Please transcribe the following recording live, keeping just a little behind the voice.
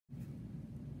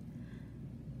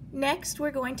Next,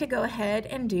 we're going to go ahead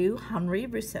and do Henri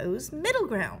Rousseau's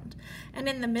Middleground. And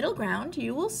in the Middleground,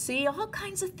 you will see all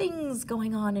kinds of things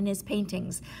going on in his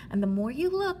paintings. And the more you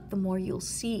look, the more you'll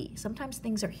see. Sometimes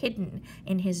things are hidden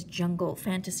in his jungle,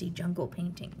 fantasy jungle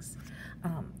paintings.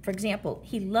 For example,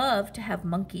 he loved to have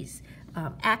monkeys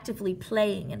actively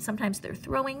playing, and sometimes they're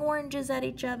throwing oranges at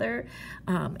each other.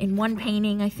 In one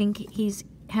painting, I think he's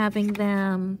having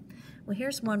them. Well,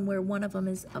 here's one where one of them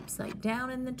is upside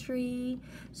down in the tree.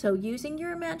 So using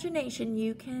your imagination,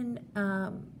 you can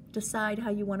decide how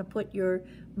you want to put your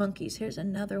monkeys. Here's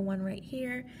another one right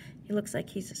here. He looks like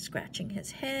he's scratching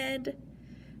his head.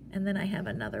 And then I have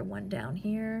another one down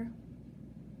here.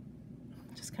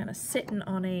 Just kind of sitting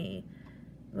on a,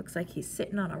 looks like he's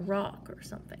sitting on a rock or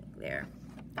something there.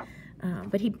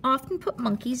 But he often put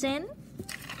monkeys in.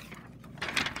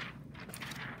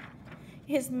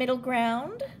 His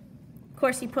Middleground. Of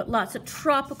course, he put lots of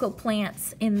tropical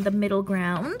plants in the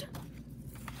Middleground.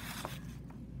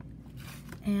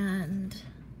 And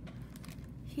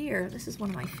here, this is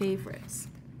one of my favorites.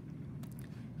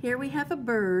 Here we have a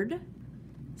bird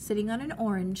sitting on an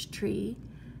orange tree,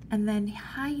 and then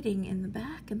hiding in the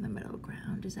back in the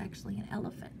Middleground is actually an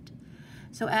elephant.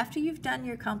 So after you've done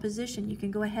your composition, you can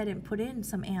go ahead and put in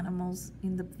some animals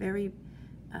in the very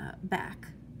back,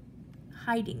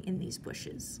 hiding in these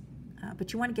bushes.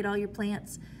 But you want to get all your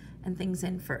plants and things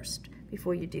in first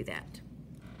before you do that.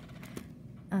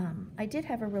 I did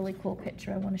have a really cool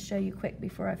picture I want to show you quick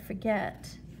before I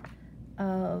forget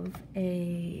of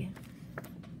a,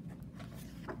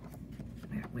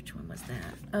 which one was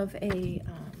that? Of a,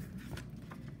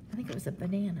 I think it was a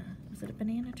banana. Was it a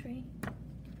banana tree?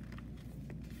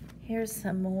 Here's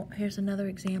some more, here's another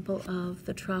example of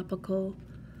the tropical,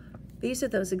 these are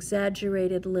those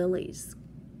exaggerated lilies,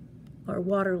 or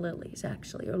water lilies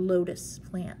actually, or lotus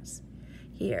plants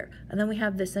here. And then we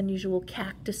have this unusual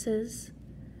cactuses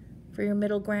for your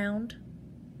Middleground.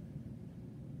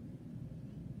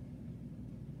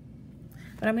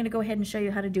 But I'm going to go ahead and show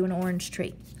you how to do an orange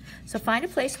tree. So find a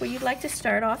place where you'd like to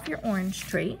start off your orange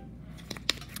tree.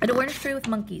 An orange tree with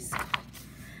monkeys.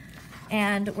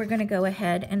 And we're going to go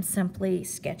ahead and simply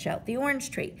sketch out the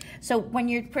orange tree. So when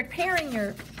you're preparing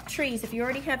your trees, if you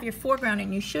already have your foreground,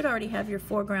 and you should already have your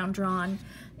foreground drawn,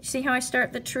 see how I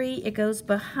start the tree? It goes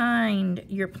behind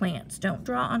your plants. Don't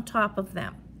draw on top of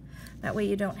them. That way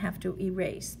you don't have to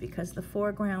erase, because the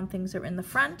foreground things are in the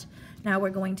front. Now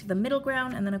we're going to the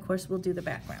Middleground, and then of course we'll do the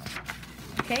background.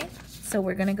 Okay? So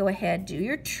we're going to go ahead, do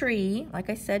your tree, like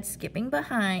I said, skipping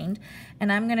behind,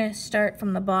 and I'm going to start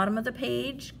from the bottom of the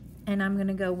page, and I'm going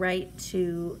to go right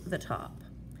to the top.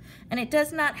 And it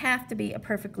does not have to be a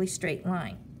perfectly straight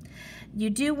line. You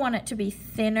do want it to be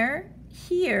thinner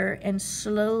here and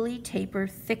slowly taper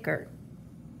thicker,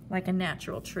 like a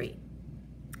natural tree.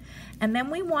 And then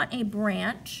we want a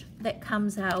branch that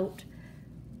comes out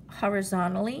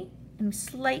horizontally and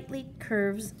slightly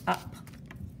curves up.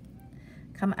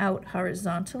 Come out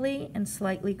horizontally and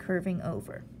slightly curving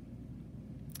over.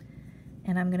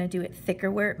 And I'm going to do it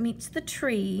thicker where it meets the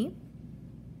tree,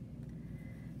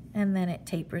 and then it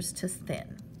tapers to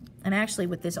thin. And actually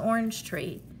with this orange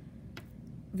tree,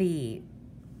 it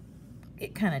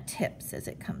kind of tips as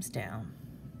it comes down.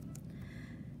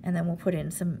 And then we'll put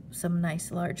in some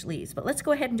nice large leaves. But let's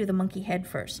go ahead and do the monkey head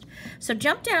first. So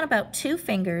jump down about 2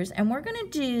 fingers, and we're going to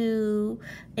do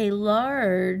a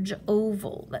large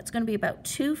oval. That's going to be about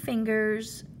 2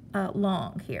 fingers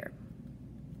long here.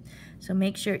 So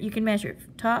make sure you can measure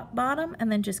top, bottom,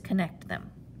 and then just connect them.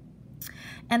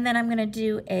 And then I'm going to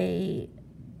do a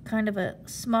kind of a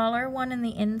smaller one in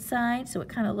the inside, so it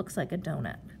kind of looks like a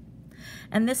donut.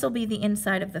 And this will be the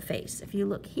inside of the face. If you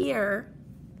look here,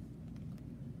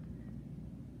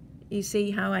 you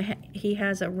see how he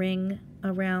has a ring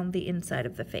around the inside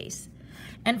of the face.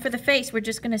 And for the face, we're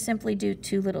just going to simply do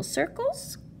 2 little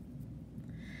circles,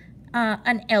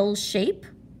 an L shape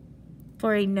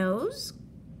for a nose,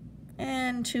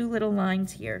 and 2 little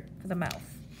lines here for the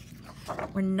mouth.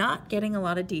 We're not getting a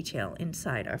lot of detail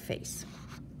inside our face.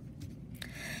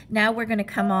 Now we're going to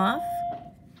come off.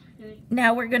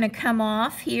 Now we're going to come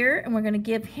off here, and we're going to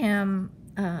give him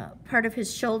part of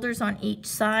his shoulders on each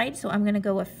side. So I'm going to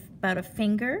go about a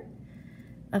finger,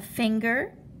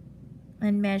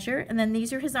 and measure. And then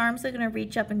these are his arms. They're going to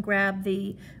reach up and grab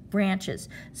the branches.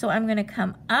 So I'm going to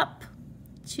come up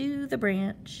to the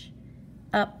branch,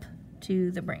 up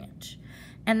to the branch.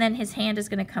 And then his hand is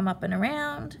going to come up and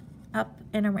around, up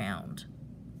and around.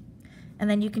 And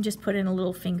then you can just put in a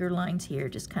little finger lines here,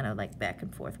 just kind of like back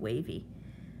and forth wavy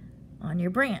on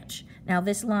your branch. Now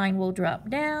this line will drop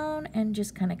down and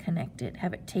just kind of connect it,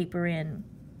 have it taper in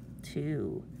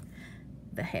to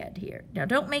the head here. Now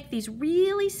don't make these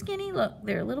really skinny. Look,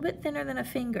 they're a little bit thinner than a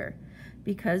finger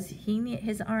because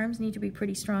his arms need to be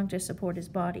pretty strong to support his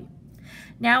body.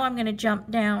 Now I'm going to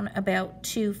jump down about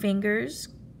 2 fingers,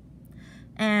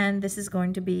 and this is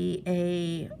going to be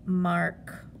a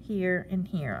mark here and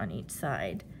here on each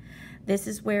side. This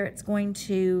is where it's going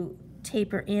to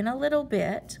taper in a little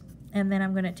bit, and then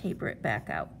I'm going to taper it back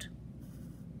out.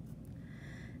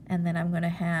 And then I'm going to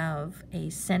have a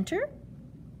center.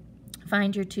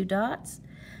 Find your 2 dots.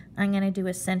 I'm going to do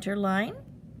a center line,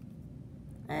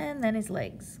 and then his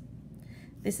legs.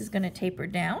 This is going to taper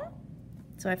down.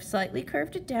 So I've slightly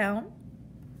curved it down.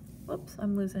 Whoops,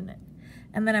 I'm losing it.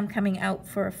 And then I'm coming out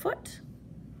for a foot.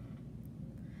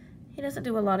 He doesn't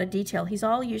do a lot of detail. He's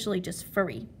all usually just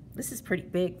furry. This is pretty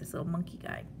big, this little monkey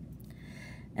guy.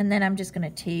 And then I'm just going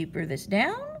to taper this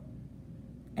down,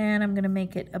 and I'm going to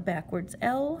make it a backwards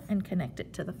L and connect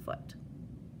it to the foot.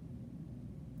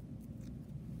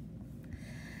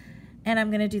 And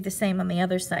I'm going to do the same on the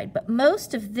other side. But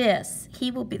most of this,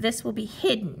 this will be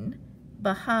hidden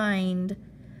behind,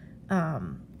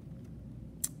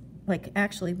 like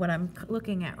actually what I'm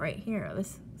looking at right here.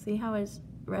 See how the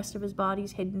rest of his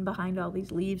body's hidden behind all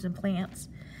these leaves and plants?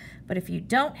 But if you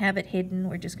don't have it hidden,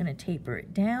 we're just going to taper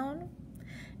it down.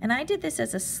 And I did this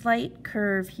as a slight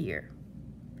curve here.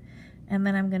 And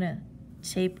then I'm going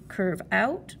to curve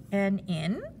out and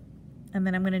in. And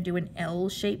then I'm going to do an L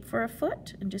shape for a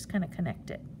foot and just kind of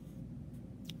connect it.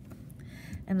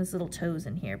 And those little toes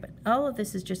in here, but all of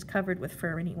this is just covered with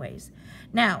fur anyways.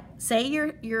 Now, say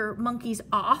your monkey's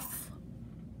off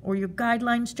or your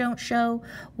guidelines don't show.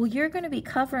 Well, you're going to be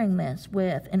covering this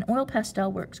with an oil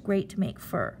pastel. Works great to make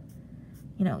fur.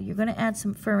 You know, you're going to add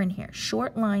some fur in here,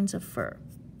 short lines of fur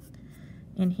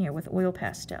in here with oil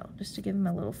pastel, just to give him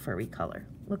a little furry color.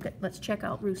 Let's check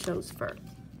out Rousseau's fur.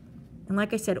 And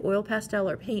like I said, oil pastel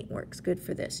or paint works good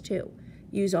for this too.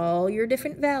 Use all your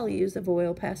different values of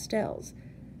oil pastels.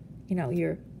 You know,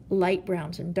 your light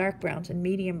browns and dark browns and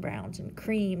medium browns and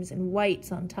creams and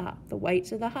whites on top. The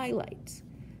whites are the highlights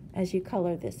as you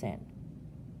color this in.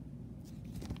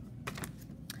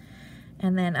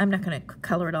 And then I'm not going to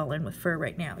color it all in with fur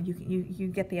right now. You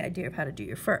get the idea of how to do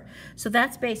your fur. So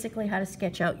that's basically how to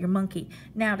sketch out your monkey.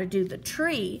 Now to do the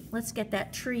tree, let's get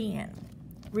that tree in.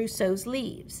 Rousseau's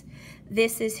leaves.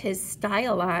 This is his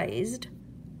stylized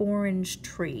orange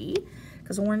tree,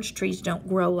 because orange trees don't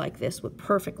grow like this with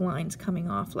perfect lines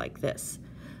coming off like this,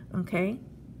 okay?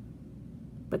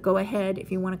 But go ahead,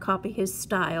 if you want to copy his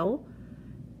style,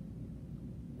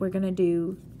 we're going to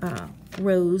do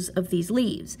rows of these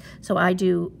leaves. So I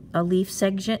do a leaf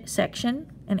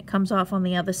section, and it comes off on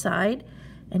the other side,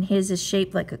 and his is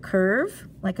shaped like a curve,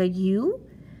 like a U,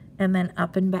 and then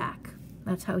up and back.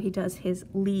 That's how he does his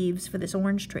leaves for this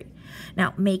orange tree.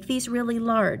 Now, make these really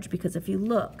large, because if you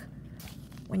look,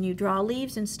 when you draw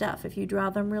leaves and stuff, if you draw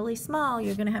them really small,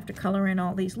 you're going to have to color in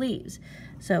all these leaves.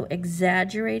 So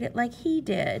exaggerate it like he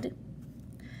did,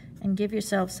 and give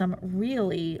yourself some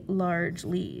really large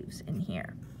leaves in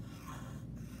here.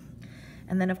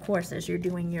 And then, of course, as you're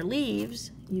doing your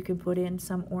leaves, you can put in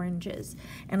some oranges.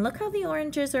 And look how the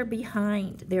oranges are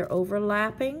behind. They're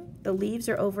overlapping. The leaves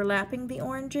are overlapping the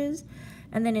oranges.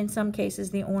 And then in some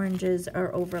cases, the oranges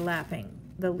are overlapping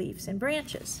the leaves and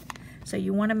branches. So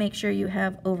you want to make sure you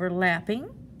have overlapping.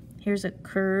 Here's a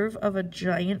curve of a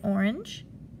giant orange.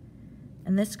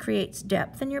 And this creates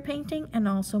depth in your painting and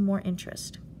also more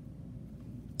interest.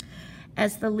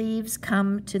 As the leaves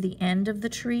come to the end of the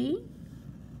tree,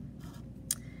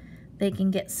 they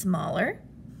can get smaller.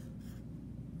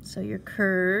 So your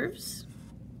curves,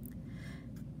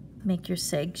 make your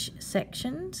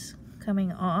sections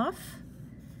coming off.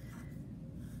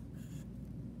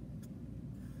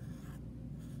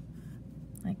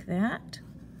 Like that.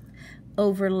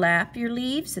 Overlap your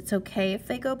leaves. It's okay if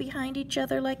they go behind each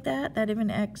other like that. That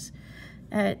even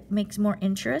makes more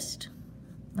interest,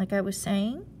 like I was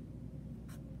saying.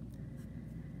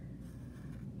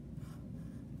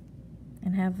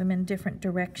 And have them in different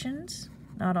directions,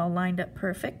 not all lined up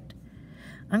perfect.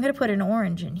 I'm going to put an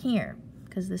orange in here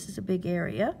because this is a big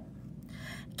area.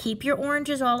 Keep your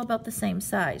oranges all about the same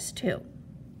size too.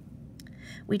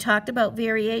 We talked about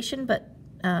variation, but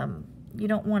you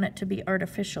don't want it to be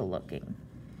artificial looking.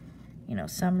 You know,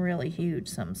 some really huge,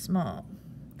 some small.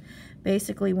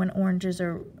 Basically, when oranges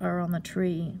are on the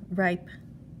tree, ripe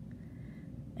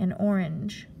and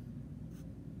orange,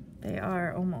 they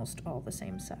are almost all the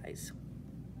same size.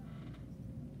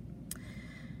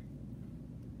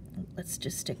 Let's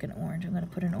just stick an orange. I'm going to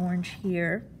put an orange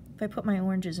here. If I put my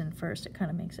oranges in first, it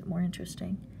kind of makes it more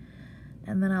interesting.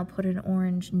 And then I'll put an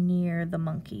orange near the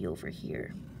monkey over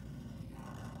here.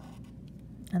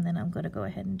 And then I'm going to go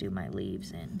ahead and do my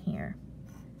leaves in here.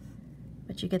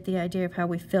 But you get the idea of how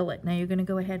we fill it. Now you're going to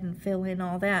go ahead and fill in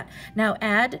all that. Now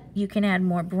you can add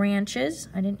more branches.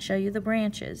 I didn't show you the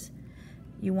branches.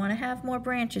 You want to have more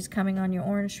branches coming on your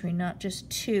orange tree, not just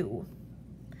 2.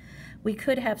 We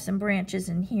could have some branches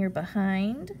in here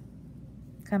behind,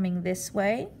 coming this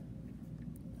way.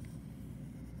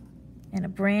 And a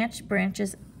branch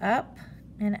branches up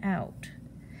and out.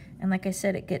 And like I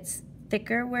said, it gets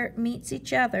thicker where it meets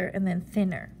each other and then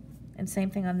thinner. And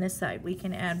same thing on this side. We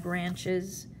can add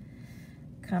branches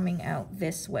coming out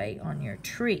this way on your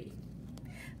tree.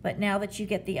 But now that you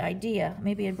get the idea,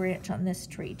 maybe a branch on this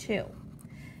tree too.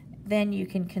 Then you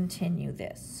can continue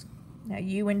this. Now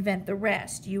you invent the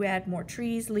rest. You add more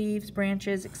trees, leaves,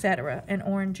 branches, etc., and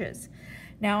oranges.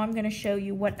 Now I'm going to show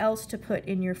you what else to put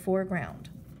in your foreground.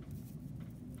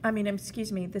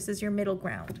 Excuse me, this is your middle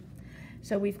ground.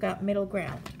 So we've got middle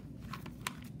ground.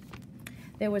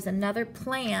 There was another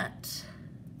plant.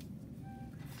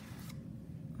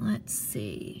 Let's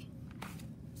see.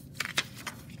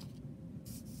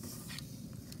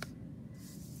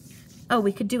 Oh,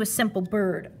 we could do a simple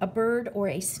bird, a bird or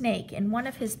a snake. In one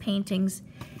of his paintings,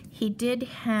 he did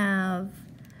have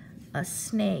a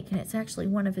snake, and it's actually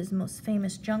one of his most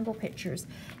famous jungle pictures.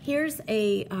 Here's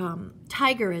a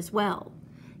tiger as well.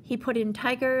 He put in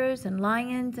tigers and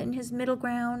lions in his middle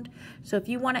ground. So if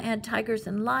you want to add tigers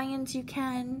and lions, you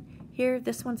can. Here,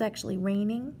 this one's actually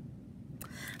raining.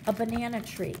 A banana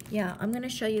tree. Yeah, I'm going to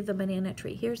show you the banana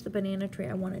tree. Here's the banana tree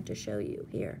I wanted to show you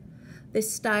here.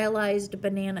 This stylized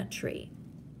banana tree.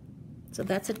 So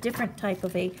that's a different type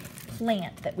of a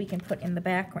plant that we can put in the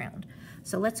background.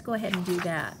 So let's go ahead and do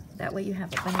that. That way you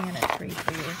have a banana tree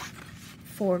for your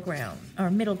foreground, or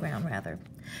middle ground rather.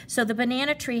 So the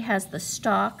banana tree has the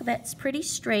stalk that's pretty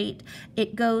straight.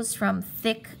 It goes from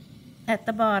thick at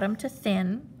the bottom to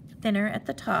thinner at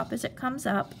the top as it comes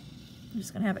up. I'm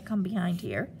just going to have it come behind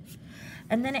here.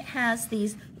 And then it has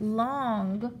these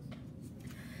long,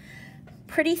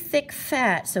 pretty thick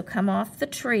fat, so come off the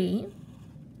tree.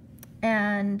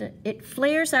 And it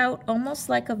flares out almost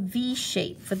like a V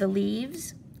shape for the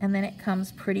leaves. And then it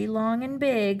comes pretty long and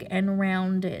big and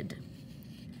rounded.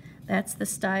 That's the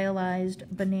stylized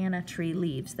banana tree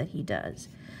leaves that he does.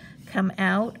 Come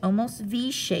out almost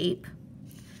V shape.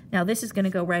 Now this is going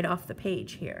to go right off the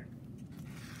page here.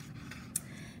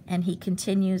 And he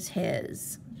continues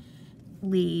his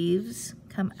leaves,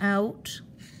 come out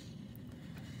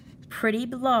pretty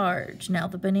large. Now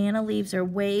the banana leaves are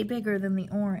way bigger than the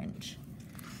orange.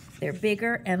 They're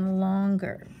bigger and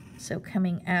longer. So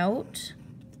coming out,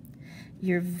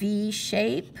 your V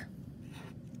shape.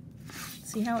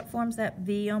 See how it forms that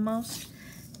V almost?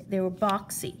 They were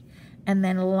boxy. And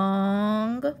then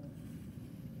long,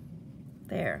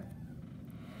 there.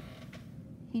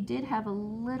 He did have a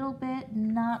little bit,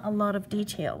 not a lot of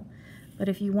detail, but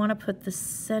if you want to put the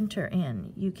center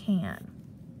in, you can.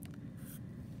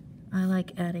 I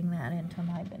like adding that into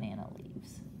my banana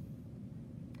leaves.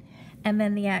 And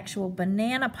then the actual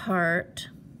banana part,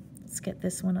 let's get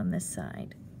this one on this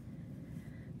side.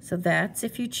 So that's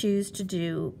if you choose to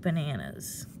do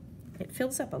bananas. It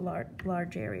fills up a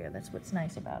large area. That's what's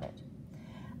nice about it.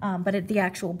 But at the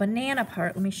actual banana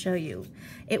part, let me show you.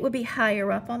 It would be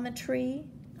higher up on the tree.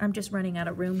 I'm just running out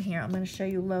of room here. I'm going to show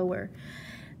you lower.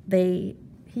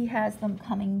 He has them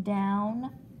coming down.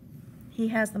 He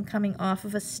has them coming off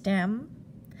of a stem,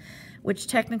 which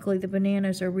technically the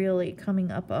bananas are really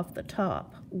coming up off the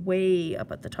top, way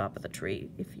up at the top of the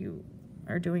tree if you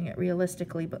are doing it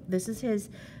realistically. But this is his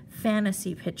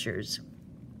fantasy pictures.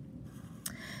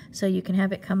 So you can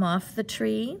have it come off the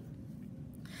tree,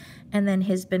 and then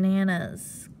his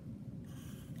bananas.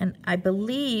 And I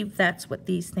believe that's what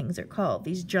these things are called,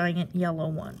 these giant yellow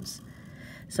ones.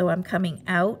 So I'm coming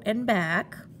out and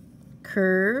back,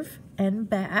 curve and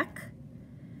back,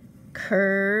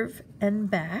 curve and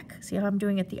back. See how I'm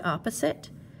doing it the opposite?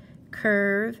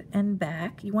 Curve and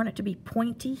back. You want it to be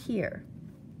pointy here.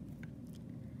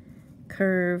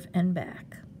 Curve and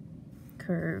back,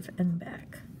 curve and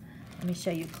back. Let me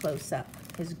show you close up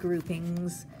his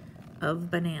groupings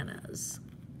of bananas.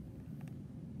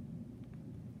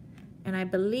 And I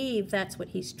believe that's what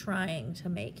he's trying to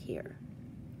make here.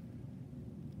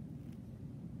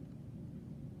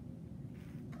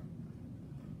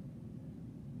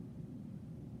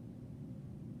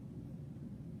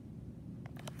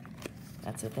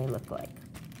 That's what they look like.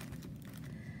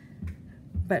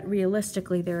 But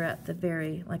realistically, they're at the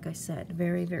very, like I said,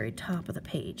 very, very top of the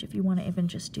page. If you want to even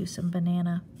just do some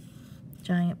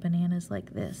giant bananas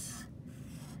like this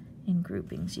in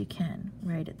groupings, you can,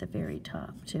 right at the very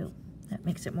top too. That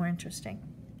makes it more interesting.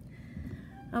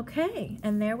 Okay,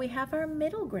 and there we have our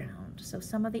middle ground. So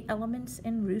some of the elements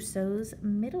in Rousseau's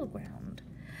middle ground.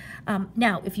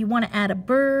 Now, if you want to add a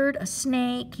bird, a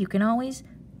snake, you can always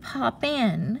pop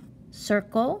in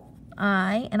circle,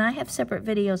 eye, and I have separate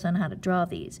videos on how to draw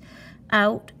these.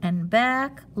 Out and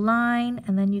back, line,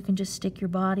 and then you can just stick your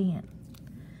body in.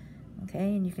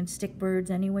 Okay, and you can stick birds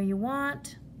anywhere you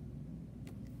want.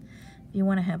 If you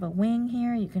want to have a wing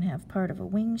here, you can have part of a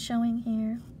wing showing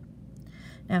here.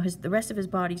 Now the rest of his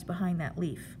body's behind that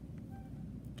leaf.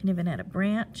 You can even add a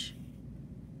branch.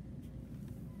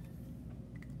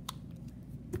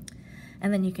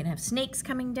 And then you can have snakes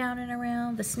coming down and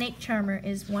around. The snake charmer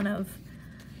is one of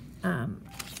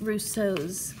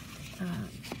Rousseau's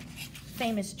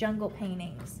famous jungle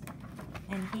paintings.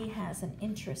 And he has an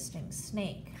interesting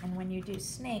snake. And when you do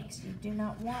snakes, you do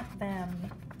not want them,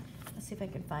 let's see if I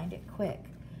can find it quick.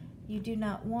 You do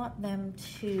not want them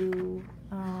to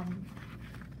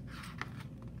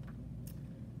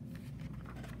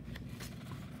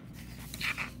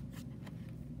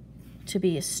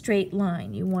be a straight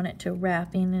line. You want it to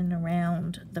wrap in and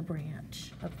around the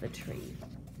branch of the tree,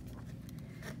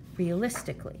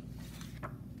 realistically.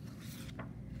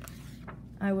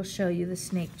 I will show you the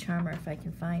snake charmer if I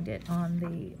can find it on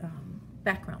the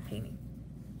background painting.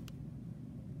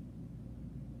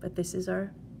 But this is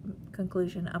our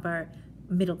conclusion of our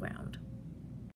middle ground.